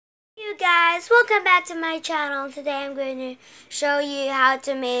Hello guys, welcome back to my channel. Today I'm going to show you how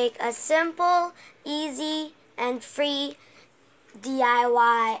to make a simple, easy, and free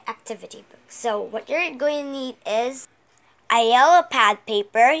DIY activity book. So what you're going to need is a yellow pad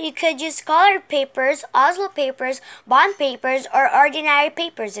paper. You could use colored papers, Oslo papers, bond papers, or ordinary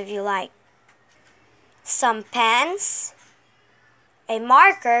papers if you like. Some pens, a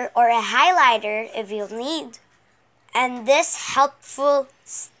marker or a highlighter if you need, and this helpful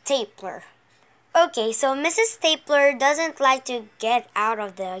stapler. Okay, so Mrs. Stapler doesn't like to get out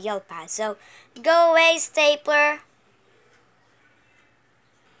of the yellow pad, so go away, Stapler.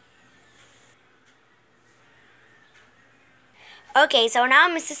 Okay, so now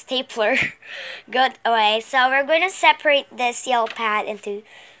Mrs. Stapler got away. So we're going to separate this yellow pad into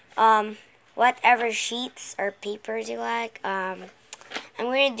whatever sheets or papers you like. I'm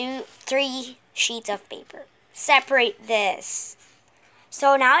going to do 3 sheets of paper. Separate this.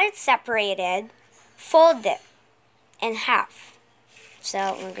 So now it's separated. Fold it in half.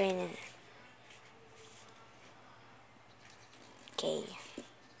 So we're going to... Okay.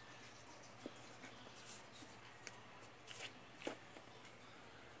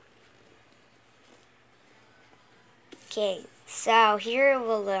 Okay, so here it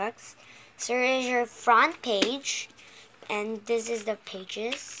will look. So here is your front page, and this is the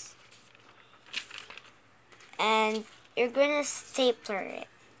pages. And you're going to stapler it.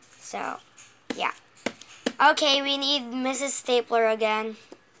 So, yeah. Okay, we need Mrs. Stapler again.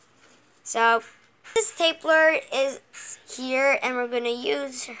 So, Mrs. Stapler is here, and we're going to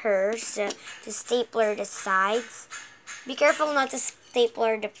use her to stapler the sides. Be careful not to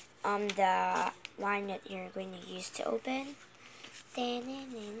stapler the one that you're going to use to open.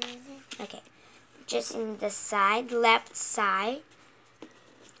 Okay, just in the side, left side.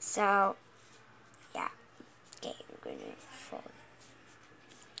 So, yeah. Okay, we're going to fold it.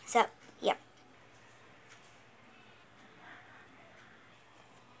 So, yep.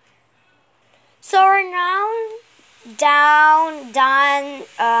 So we're now done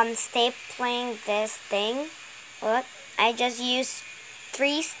stapling this thing. Look, I just used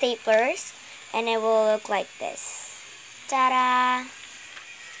 3 staplers, and it will look like this. Ta-da!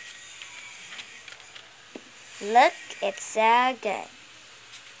 Look, it's so good.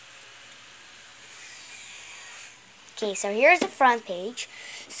 Okay, so here's the front page.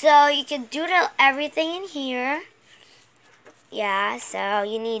 So you can doodle everything in here. Yeah, so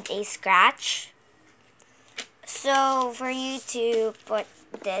you need a scratch. So for you to put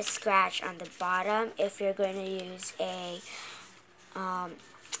this scratch on the bottom, if you're going to use a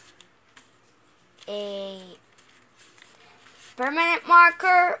permanent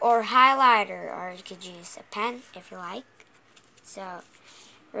marker or highlighter, or you could use a pen if you like. So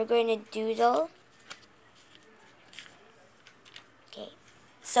we're going to doodle. Okay,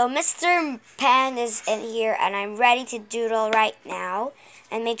 so Mr. Pen is in here, and I'm ready to doodle right now.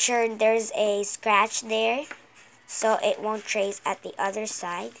 And make sure there's a scratch there, so it won't trace at the other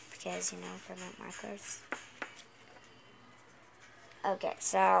side, because, you know, permanent markers. Okay,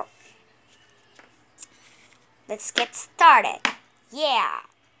 so let's get started. Yeah!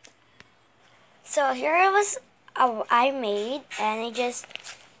 So here it was I made, and I just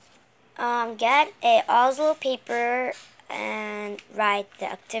get a Oslo paper and write the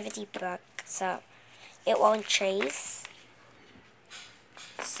activity book so it won't trace.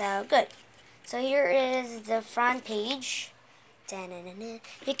 So good. So here is the front page. You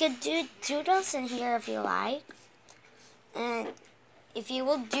could do doodles in here if you like. And if you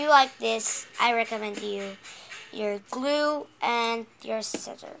will do like this, I recommend you your glue and your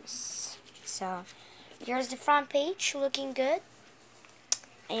scissors. So here's the front page looking good.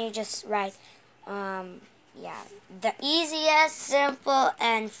 And you just write, yeah, the easiest, simple,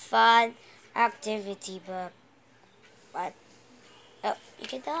 and fun activity book. But, oh, you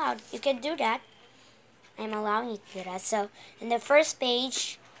can do that. I'm allowing you to do that. So, in the first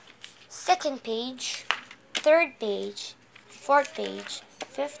page, second page, third page, fourth page,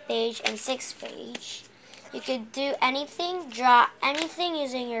 fifth page, and sixth page, you could do anything, draw anything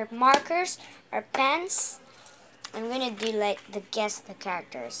using your markers or pens. I'm going to do like the guess the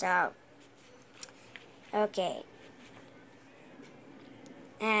character. So, okay.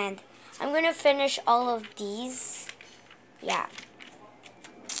 And I'm going to finish all of these. Yeah.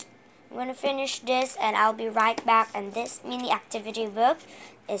 I'm going to finish this, and I'll be right back, and this mini activity book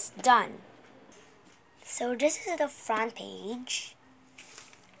is done. So this is the front page.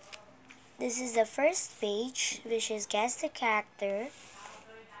 This is the first page, which is guess the character,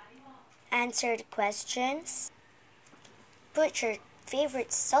 answer the questions, put your favorite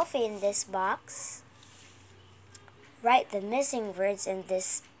selfie in this box, write the missing words in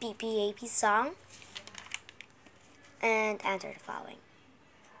this PPAP song and enter the following.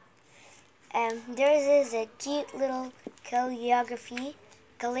 There is a cute little calligraphy.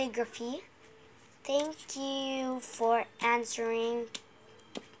 Thank you for answering.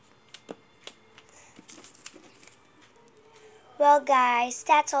 Well guys,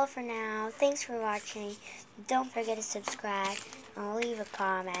 that's all for now. Thanks for watching. Don't forget to subscribe and leave a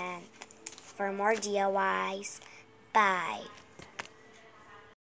comment for more DIYs. Bye.